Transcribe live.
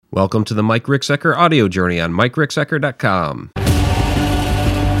Welcome to the Mike Ricksecker audio journey on MikeRicksecker.com.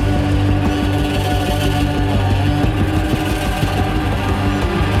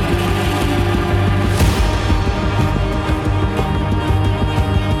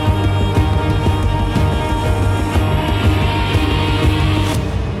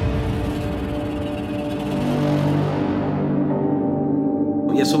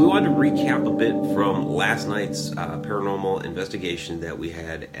 Yeah, so we wanted to recap a bit from last night's paranormal investigation that we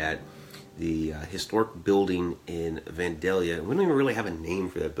had at the historic building in Vandalia. We don't even really have a name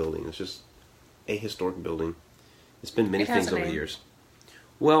for that building. It's just a historic building. It's been many things over the years.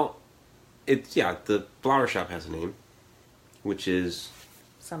 Well, the flower shop has a name, which is...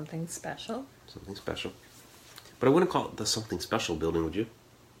 Something special. Something special. But I wouldn't call it the Something Special building, would you?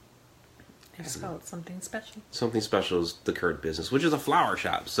 I just call it Something Special. Something Special is the current business, which is a flower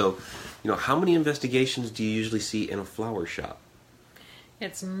shop. So, how many investigations do you usually see in a flower shop?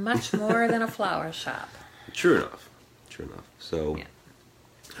 It's much more than a flower shop. True enough. So,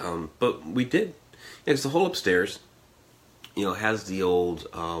 yeah. But we did. It's the whole upstairs. Has the old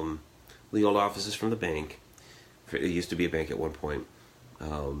offices from the bank. It used to be a bank at one point.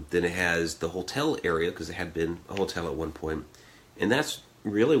 Then it has the hotel area because it had been a hotel at one point, and that's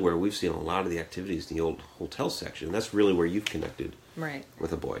really where we've seen a lot of the activities in the old hotel section. That's really where you've connected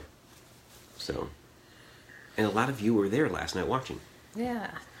with a boy. So, and a lot of you were there last night watching. Yeah.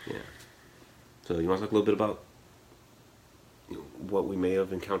 So you want to talk a little bit about what we may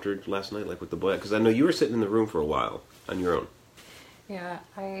have encountered last night, like with the boy? Because I know you were sitting in the room for a while on your own. Yeah,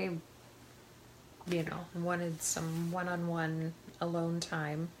 I, wanted some one-on-one alone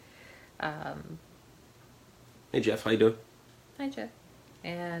time. Hey Jeff, how you doing? Hi Jeff.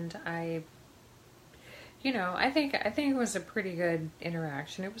 And I think it was a pretty good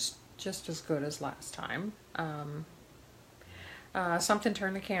interaction. It was just as good as last time. Something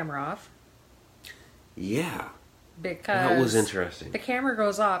turned the camera off. Yeah. Because that was interesting. The camera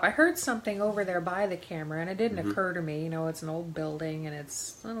goes off. I heard something over there by the camera, and it didn't occur to me. It's an old building, and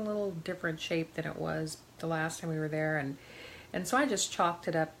it's in a little different shape than it was the last time we were there. And so I just chalked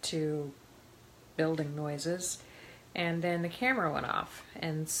it up to building noises. And then the camera went off.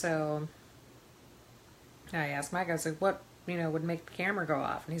 And so I asked Mike, I was like, what, would make the camera go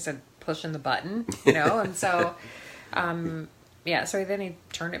off? And he said, pushing the button, And so, so then he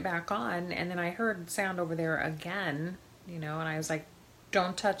turned it back on. And then I heard sound over there again, and I was like,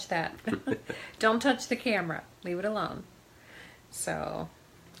 don't touch that. Don't touch the camera. Leave it alone. So,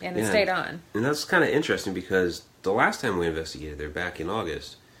 and it stayed on. And that's kind of interesting because the last time we investigated there, back in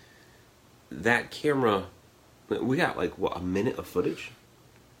August, that camera... We got a minute of footage.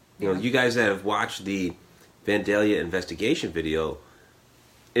 You guys that have watched the Vandalia investigation video,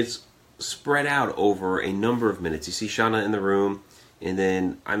 it's spread out over a number of minutes. You see Shauna in the room, and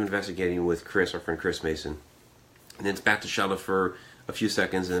then I'm investigating with Chris, our friend Chris Mason. And then it's back to Shauna for a few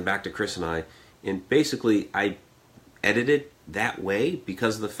seconds, and then back to Chris and I. And basically, I edited that way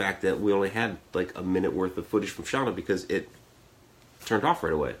because of the fact that we only had a minute worth of footage from Shauna because it turned off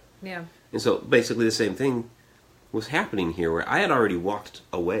right away. Yeah. And so basically the same thing was happening here, where I had already walked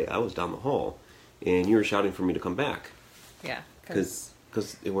away. I was down the hall, and you were shouting for me to come back. Yeah, because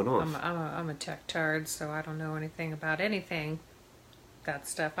it went off. I'm a tech tard, so I don't know anything about anything. That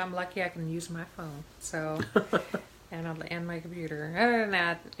stuff. I'm lucky I can use my phone. So, and my computer. Other than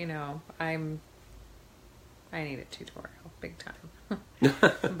that, I need a tutorial, big time.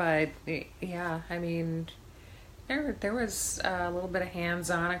 But yeah, there was a little bit of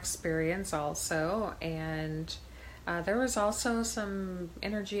hands-on experience also, and there was also some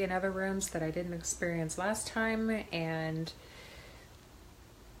energy in other rooms that I didn't experience last time, and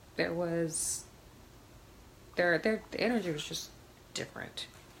the energy was just different.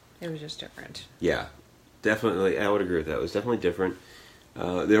 It was just different. Yeah, definitely. I would agree with that. It was definitely different.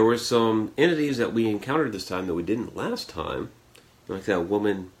 There were some entities that we encountered this time that we didn't last time, like that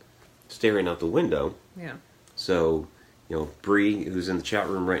woman staring out the window. Yeah. So, Bree, who's in the chat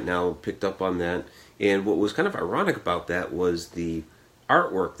room right now, picked up on that. And what was kind of ironic about that was the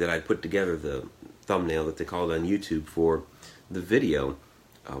artwork that I put together, the thumbnail that they called on YouTube for the video.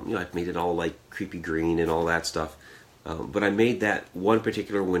 I made it all creepy green and all that stuff. But I made that one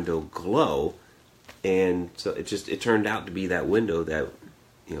particular window glow. And so it turned out to be that window that,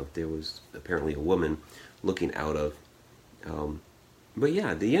 there was apparently a woman looking out of. But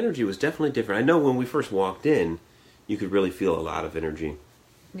yeah, the energy was definitely different. I know when we first walked in, you could really feel a lot of energy.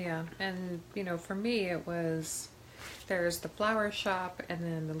 Yeah, and, for me it was, there's the flower shop and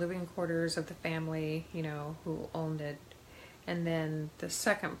then the living quarters of the family, who owned it. And then the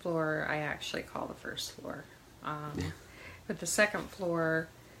second floor, I actually call the first floor. But the second floor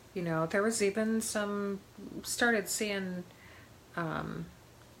You know, there was even started seeing,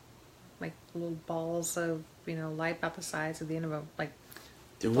 like little balls of, light about the size of the end of a, like,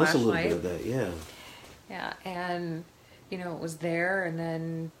 There was a little flashlight. bit of that, yeah. Yeah, and, it was there, and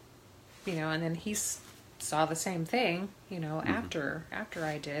then, and then saw the same thing, after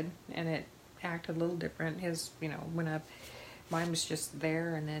I did, and it acted a little different. His, went up, mine was just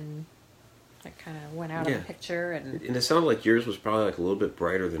there, and then it kind of went out of the picture, and it sounded like yours was probably like a little bit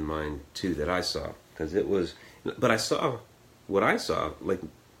brighter than mine too that I saw, because it was. But I saw what I saw like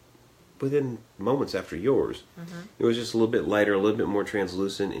within moments after yours. Mm-hmm. It was just a little bit lighter, a little bit more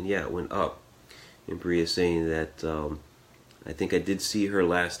translucent, and yeah, it went up. And Bria's saying that I think I did see her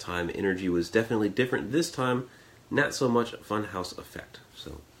last time. Energy was definitely different this time. Not so much funhouse effect.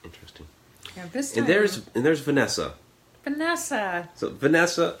 So interesting. yeah, this time. And there's Vanessa. Vanessa. So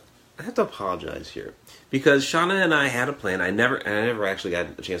Vanessa, I have to apologize here because Shauna and I had a plan. I never actually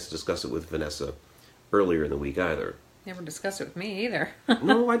got a chance to discuss it with Vanessa earlier in the week either. Never discussed it with me either.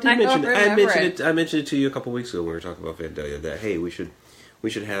 No, I did mention it. I mentioned it to you a couple weeks ago when we were talking about Vandalia that hey, we should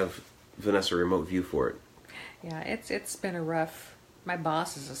have Vanessa remote view for it. Yeah, it's been a rough. My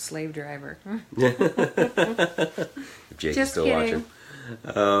boss is a slave driver. If Jake is still kidding.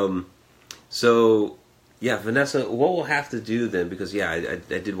 watching. So yeah, Vanessa, what we'll have to do then, because yeah, I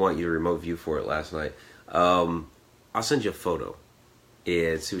did want you to remote view for it last night. I'll send you a photo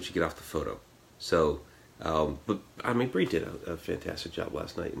and see what you get off the photo. So, but I mean, Bree did a fantastic job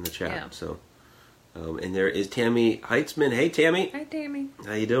last night in the chat. Yeah. So, and there is Tammy Heitzman. Hey, Tammy. Hi, Tammy.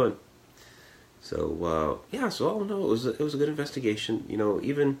 How you doing? So yeah, so all in all, it was a good investigation. You know,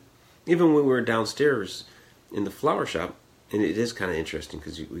 even when we were downstairs in the flower shop, and it is kind of interesting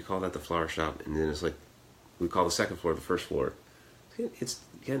because we call that the flower shop, and then it's like we call the second floor the first floor. It's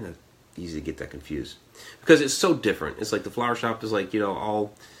kind of easy to get that confused because it's so different. It's like the flower shop is like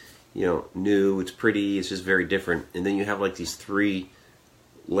all new. It's pretty. It's just very different, and then you have like these 3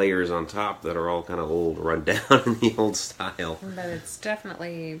 layers on top that are all kind of old, run down in the old style. But it's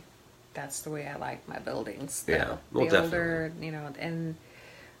definitely. That's the way I like my buildings. Yeah, well, the older, and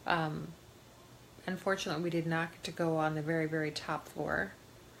unfortunately, we did not get to go on the very, very top floor.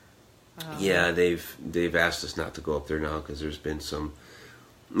 Yeah, they've asked us not to go up there now because there's been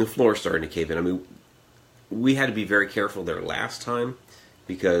the floor's starting to cave in. I mean, we had to be very careful there last time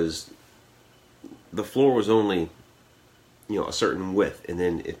because the floor was only a certain width, and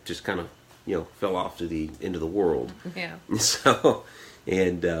then it just kind of fell off to the end of the world. Yeah. So,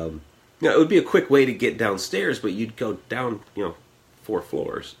 and it would be a quick way to get downstairs, but you'd go down 4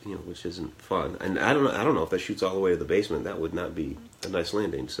 floors, which isn't fun. And I don't know if that shoots all the way to the basement. That would not be a nice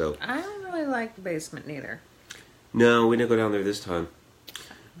landing. So I don't really like the basement neither. no, we didn't go down there this time,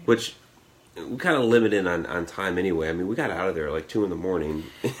 which we kind of limited on time anyway. I mean, we got out of there like 2 a.m,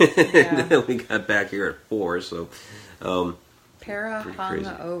 and then we got back here at 4. So Para hung crazy.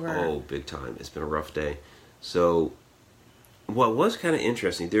 over. Oh, big time! It's been a rough day. So what was kind of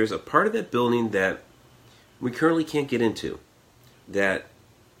interesting, there's a part of that building that we currently can't get into. That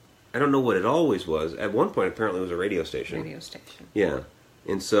I don't know what it always was. At one point, apparently, it was a radio station. Radio station. Yeah,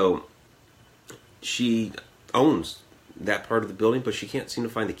 and so she owns that part of the building, but she can't seem to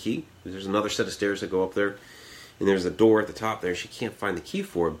find the key. There's another set of stairs that go up there, and there's a door at the top there. She can't find the key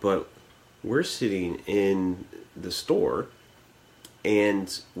for it, but we're sitting in the store,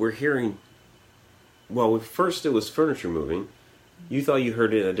 and we're hearing. Well, first it was furniture moving. You thought you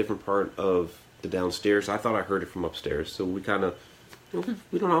heard it in a different part of the downstairs. I thought I heard it from upstairs. So we kind of,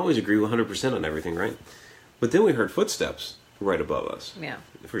 we don't always agree 100% on everything, right? But then we heard footsteps right above us. Yeah.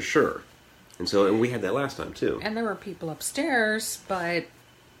 For sure. And we had that last time too. And there were people upstairs, but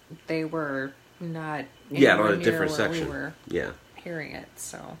they were not. Yeah, on anywhere a near different where section. We were Yeah. hearing it,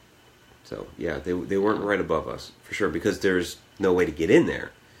 so. So yeah, they weren't right above us for sure because there's no way to get in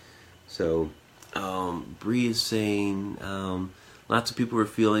there. So, Bree is saying lots of people are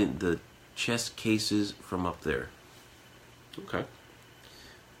feeling the chest cases from up there. Okay.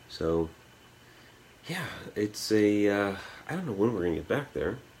 So, yeah, it's I don't know when we're gonna get back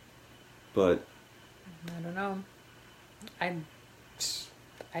there, but I don't know.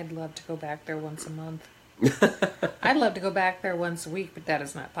 I'd love to go back there once a month. I'd love to go back there once a week, but that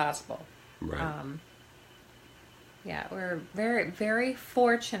is not possible. right. Yeah, we're very, very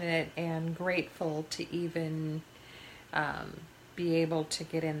fortunate and grateful to even be able to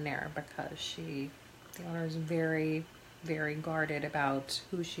get in there because the owner is very, very guarded about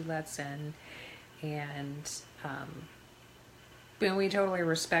who she lets in, and we totally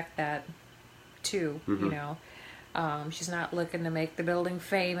respect that too. Mm-hmm. She's not looking to make the building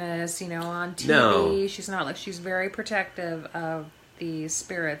famous, on TV. No. She's not like she's very protective of the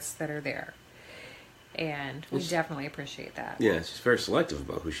spirits that are there. And we definitely appreciate that. Yeah, she's very selective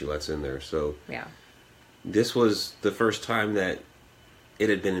about who she lets in there. So yeah, this was the first time that it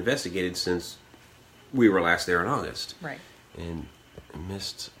had been investigated since we were last there in August. Right. And I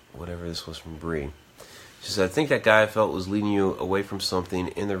missed whatever this was from Bree. She said, I think that guy I felt was leading you away from something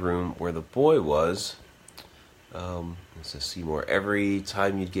in the room where the boy was. It says Seymour. Every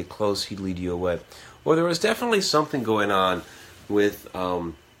time you'd get close, he'd lead you away. Well, there was definitely something going on with...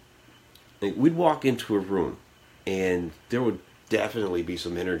 like we'd walk into a room, and there would definitely be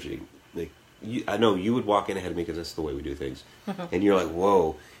some energy. Like I know you would walk in ahead of me because that's the way we do things. And you're like,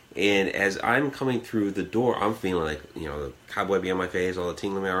 whoa. And as I'm coming through the door, I'm feeling like, the cobwebby on my face, all the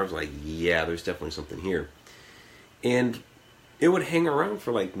tingling in my arms, like, yeah, there's definitely something here. And it would hang around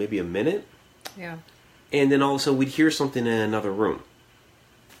for like maybe a minute. Yeah. And then all of a sudden we'd hear something in another room.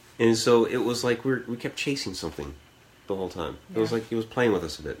 And so it was like we kept chasing something the whole time. It was like he was playing with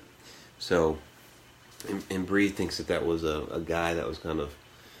us a bit. So, and Bree thinks that was a guy that was kind of,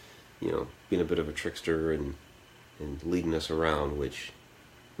 being a bit of a trickster and leading us around, which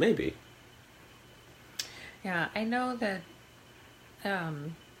maybe. Yeah, I know that,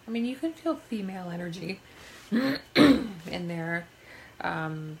 you can feel female energy in there.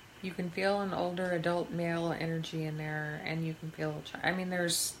 You can feel an older adult male energy in there, and you can feel,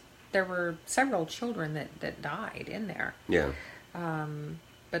 there were several children that died in there. Yeah.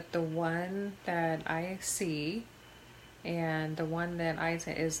 But the one that I see and the one that I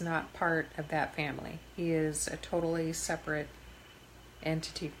say is not part of that family. He is a totally separate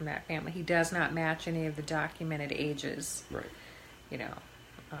entity from that family. He does not match any of the documented ages. Right.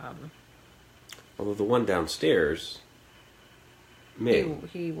 Although the one downstairs may.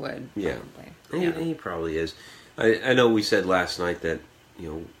 He would. Yeah. Probably. He probably is. I know we said last night that,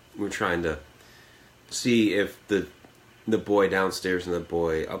 we're trying to see if the boy downstairs and the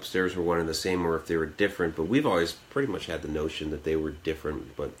boy upstairs were one and the same, or if they were different. But we've always pretty much had the notion that they were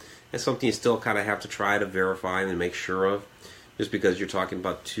different. But that's something you still kind of have to try to verify and make sure of. Just because you're talking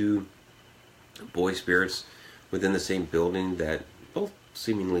about two boy spirits within the same building that both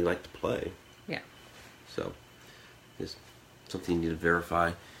seemingly like to play. Yeah. So, it's something you need to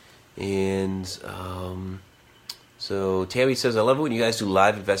verify. And, so Tammy says, I love it when you guys do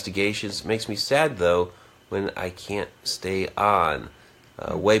live investigations. It makes me sad, though, when I can't stay on.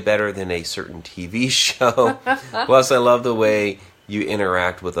 Way better than a certain TV show. Plus, I love the way you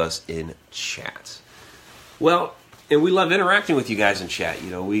interact with us in chat. Well, and we love interacting with you guys in chat.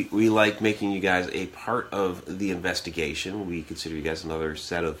 We like making you guys a part of the investigation. We consider you guys another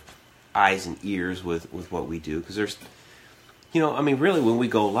set of eyes and ears with what we do. Because there's, really when we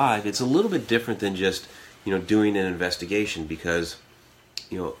go live, it's a little bit different than just, doing an investigation. Because,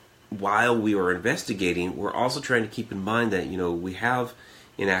 while we are investigating, we're also trying to keep in mind that, we have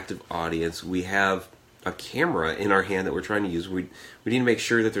an active audience. We have a camera in our hand that we're trying to use. We need to make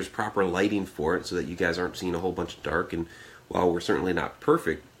sure that there's proper lighting for it so that you guys aren't seeing a whole bunch of dark. And while we're certainly not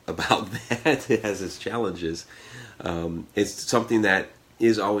perfect about that, it has its challenges. It's something that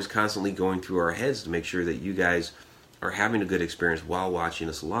is always constantly going through our heads to make sure that you guys are having a good experience while watching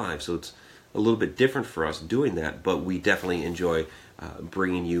us live. So it's a little bit different for us doing that, but we definitely enjoy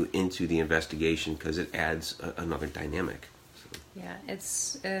bringing you into the investigation because it adds another dynamic. Yeah,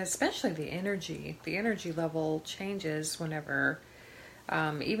 it's especially the energy. The energy level changes whenever,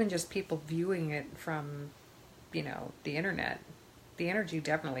 even just people viewing it from, the internet. The energy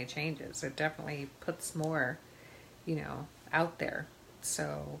definitely changes. It definitely puts more, out there.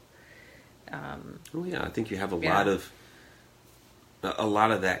 So. I think you have a lot of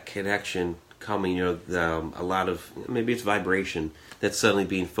that connection coming. A lot of maybe it's vibration that's suddenly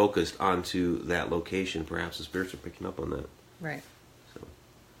being focused onto that location. Perhaps the spirits are picking up on that. Right. So,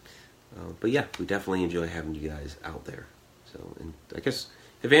 but yeah, we definitely enjoy having you guys out there. So, and I guess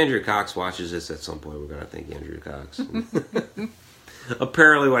if Andrea Cox watches this at some point, we're going to thank Andrea Cox.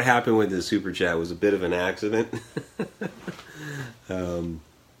 Apparently, what happened with the super chat was a bit of an accident.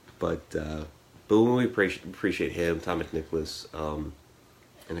 But we appreciate him, Tom McNicholas,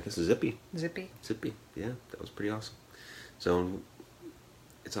 and I guess Zippy. Zippy, yeah, that was pretty awesome. So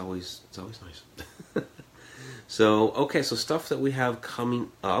it's always nice. So, okay, so stuff that we have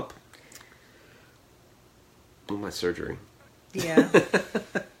coming up. My surgery. Yeah.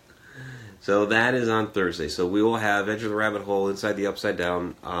 So that is on Thursday. So we will have Edge of the Rabbit Hole Inside the Upside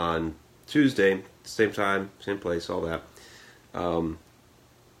Down on Tuesday, same time, same place, all that.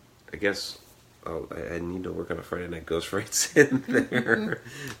 I guess I need to work on a Friday Night Ghost Frights in there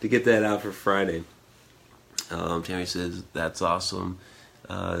to get that out for Friday. Tammy says, that's awesome.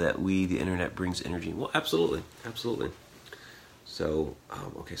 That the internet brings energy. Well, absolutely. So,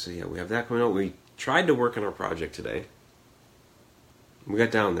 okay, so yeah, we have that coming out. We tried to work on our project today. We got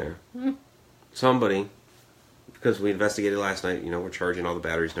down there. Mm. Somebody, because we investigated last night, we're charging all the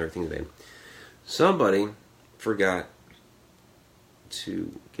batteries and everything today. Somebody forgot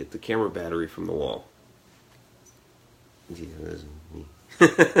to get the camera battery from the wall. Yeah, that isn't me.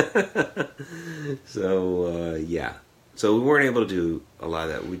 So, yeah. So we weren't able to do a lot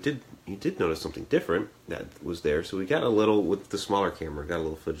of that. You did notice something different that was there. So we got a little, with the smaller camera, got a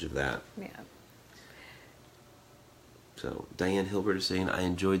little footage of that. Yeah. So Diane Hilbert is saying, I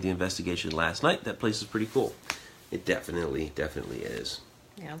enjoyed the investigation last night. That place is pretty cool. It definitely is.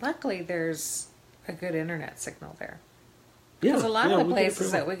 Yeah, luckily there's a good internet signal there. Yeah, Because a lot of the we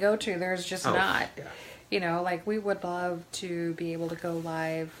places that we go to, there's just not. Yeah. Like we would love to be able to go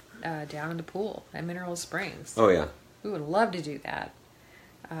live down in the pool at Mineral Springs. Oh, yeah. We would love to do that.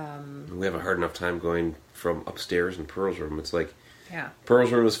 We have a hard enough time going from upstairs in Pearl's room. It's like, Yeah.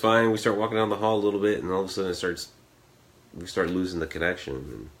 Pearl's room is fine. We start walking down the hall a little bit, and all of a sudden we start losing the connection.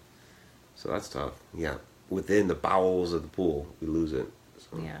 And so that's tough. Yeah. Within the bowels of the pool, we lose it.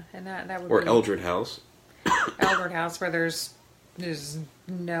 So. Yeah, and that would Or be Eldred House. Eldred House, where there's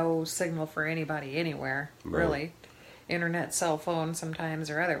no signal for anybody anywhere, Right. really. Internet, cell phone, sometimes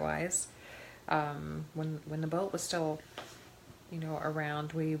or otherwise. When the boat was still,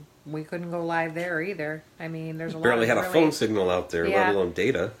 around, we couldn't go live there either. I mean, there's a lot. Barely had a really, phone signal out there, Yeah. let alone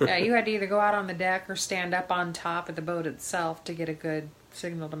data. Yeah, you had to either go out on the deck or stand up on top of the boat itself to get a good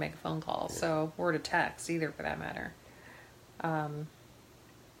signal to make a phone call. Yeah. So, or to text, either for that matter. The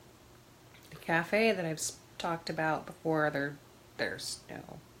cafe that I've talked about before, there's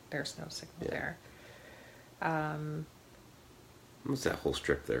no signal Yeah. there. What's that whole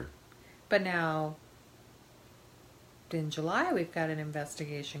strip there? But now, in July, we've got an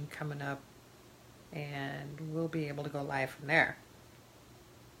investigation coming up, and we'll be able to go live from there.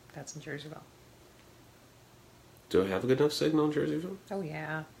 That's in Jerseyville. Do I have a good enough signal in Jerseyville? Oh,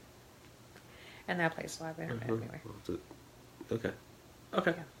 yeah. And that place will have internet anyway. Okay.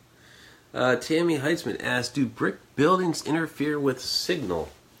 Okay. Yeah. Tammy Heitzman asked, do brick buildings interfere with signal?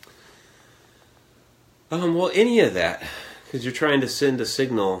 Well, any of that. Because you're trying to send a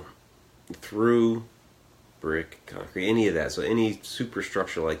signal through brick, concrete, any of that. So any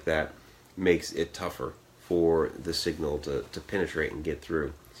superstructure like that makes it tougher for the signal to penetrate and get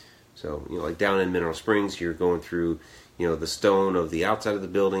through. So, like down in Mineral Springs, you're going through, the stone of the outside of the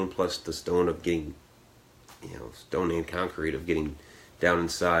building plus the stone of getting, stone and concrete of getting down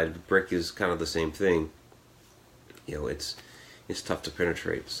inside. Brick is kind of the same thing. It's tough to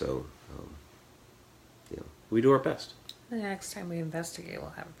penetrate. So, we do our best. The next time we investigate,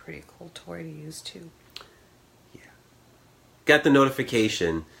 we'll have a pretty cool toy to use too. Yeah. Got the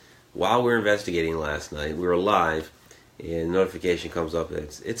notification while we were investigating last night. We were live, and the notification comes up.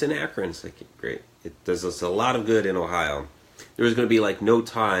 It's in Akron. It's like, great. It does us a lot of good in Ohio. There was going to be no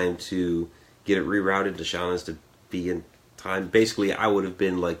time to get it rerouted to Shauna's to be in time. Basically, I would have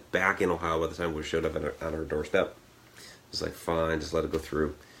been back in Ohio by the time we showed up on our doorstep. It's fine, just let it go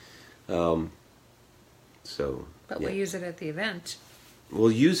through. But we'll use it at the event.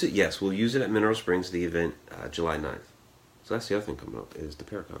 We'll use it, yes. We'll use it at Mineral Springs, the event, July 9th. So that's the other thing coming up, is the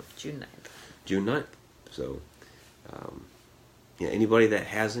Paracon. June 9th. June 9th. So, anybody that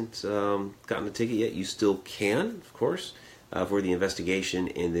hasn't gotten a ticket yet, you still can, of course, for the investigation.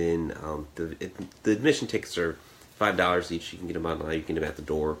 And then the admission tickets are $5 each. You can get them online, you can get them at the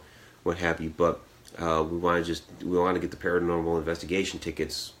door, what have you. But we want to get the paranormal investigation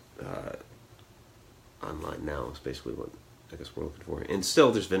tickets online now. Is basically what I guess we're looking for. And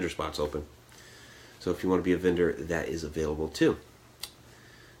still, there's vendor spots open. So if you want to be a vendor, that is available too.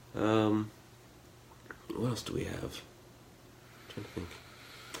 What else do we have? I'm trying to think.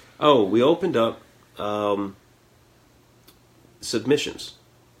 Oh, we opened up submissions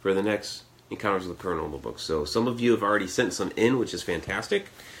for the next Encounters with the Paranormal book. So some of you have already sent some in, which is fantastic.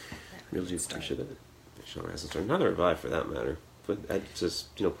 Really appreciate it. Sean hasn't started. Neither have I, for that matter. But I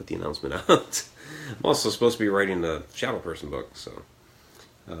just put the announcement out. I'm also supposed to be writing the Shadow Person book, so.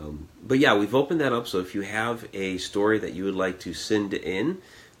 But yeah, we've opened that up. So if you have a story that you would like to send in,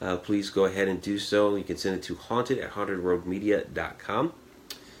 please go ahead and do so. You can send it to haunted@hauntedroadmedia.com.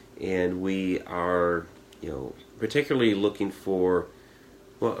 And we are, particularly looking for.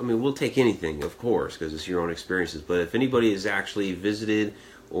 Well, I mean, we'll take anything, of course, because it's your own experiences. But if anybody has actually visited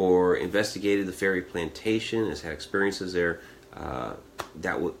or investigated the Fairy Plantation, has had experiences there,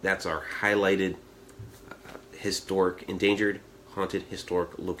 that's our highlighted historic, endangered, haunted,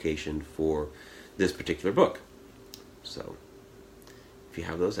 historic location for this particular book. So, if you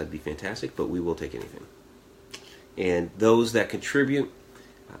have those, that'd be fantastic, but we will take anything. And those that contribute,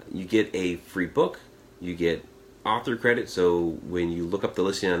 you get a free book, you get author credit, so when you look up the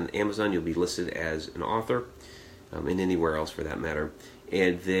listing on Amazon, you'll be listed as an author, and anywhere else for that matter.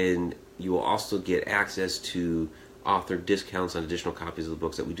 And then you will also get access to author discounts on additional copies of the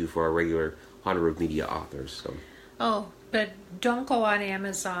books that we do for our regular Haunted Road Media authors. So. Oh, but don't go on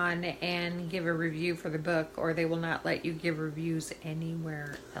Amazon and give a review for the book, or they will not let you give reviews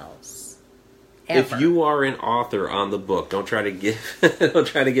anywhere else. Ever. If you are an author on the book, don't try to give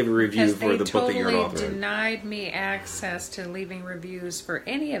a review for the book that you're an author in. They totally denied me access to leaving reviews for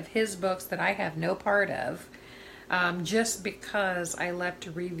any of his books that I have no part of, just because I left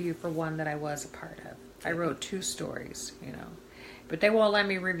a review for one that I was a part of. I wrote 2 stories, you know. But they won't let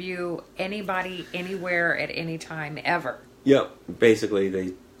me review anybody, anywhere, at any time, ever. Yep. Basically,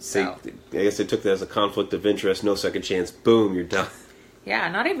 I guess they took that as a conflict of interest, no second chance, boom, you're done. Yeah,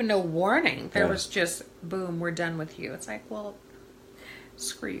 not even no warning. There was just, boom, we're done with you. It's like, well,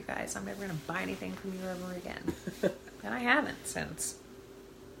 screw you guys. I'm never going to buy anything from you ever again. And I haven't since.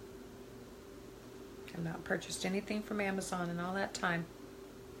 I've not purchased anything from Amazon in all that time.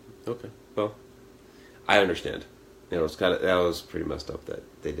 Okay. Well, I understand. That was pretty messed up that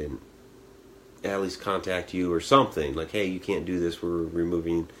they didn't at least contact you or something. Like, hey, you can't do this. We're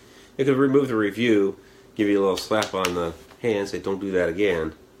removing. They could remove the review, give you a little slap on the hand, say, don't do that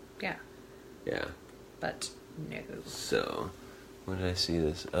again. Yeah. Yeah. But no. So, where did I see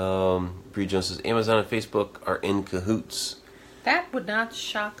this? Bree Jones says, Amazon and Facebook are in cahoots. That would not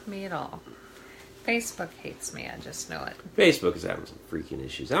shock me at all. Facebook hates me, I just know it. Facebook is having some freaking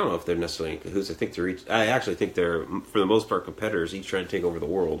issues. I don't know if they're necessarily in cahoots. I actually think they're, for the most part, competitors, each trying to take over the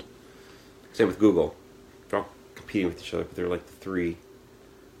world. Same with Google. They're all competing with each other, but they're like the 3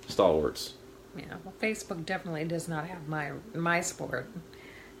 stalwarts. Yeah, well, Facebook definitely does not have my sport.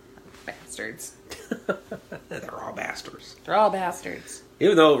 Bastards. They're all bastards. They're all bastards.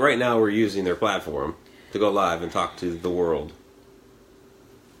 Even though right now we're using their platform to go live and talk to the world.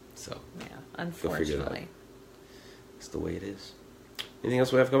 So, yeah, unfortunately. It's the way it is. Anything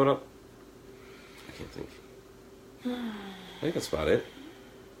else we have coming up? I can't think. I think that's about it.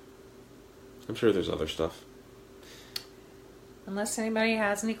 I'm sure there's other stuff. Unless anybody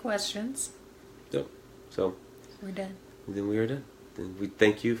has any questions. Yep. So, we're done. Then we are done. Then we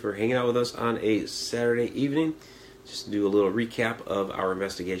thank you for hanging out with us on a Saturday evening. Just to do a little recap of our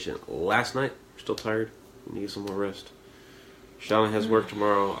investigation last night. We're still tired. We need some more rest. Shauna has work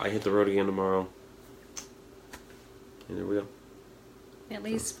tomorrow. I hit the road again tomorrow. And there we go. At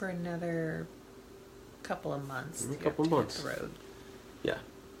least for another couple of months. A couple of months. Hit the road. Yeah.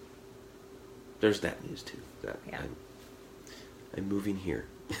 There's that news too. That yeah. I'm moving here.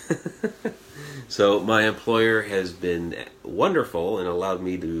 So my employer has been wonderful and allowed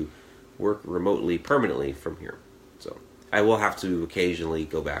me to work remotely permanently from here. So I will have to occasionally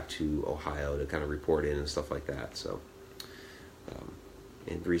go back to Ohio to kind of report in and stuff like that. So,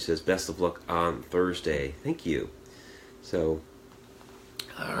 and Bree says, best of luck on Thursday. Thank you. So,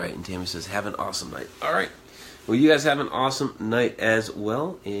 all right. And Tammy says, have an awesome night. All right. Well, you guys have an awesome night as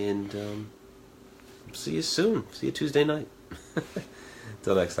well. And see you soon. See you Tuesday night.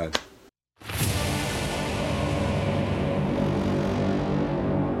 Until next time.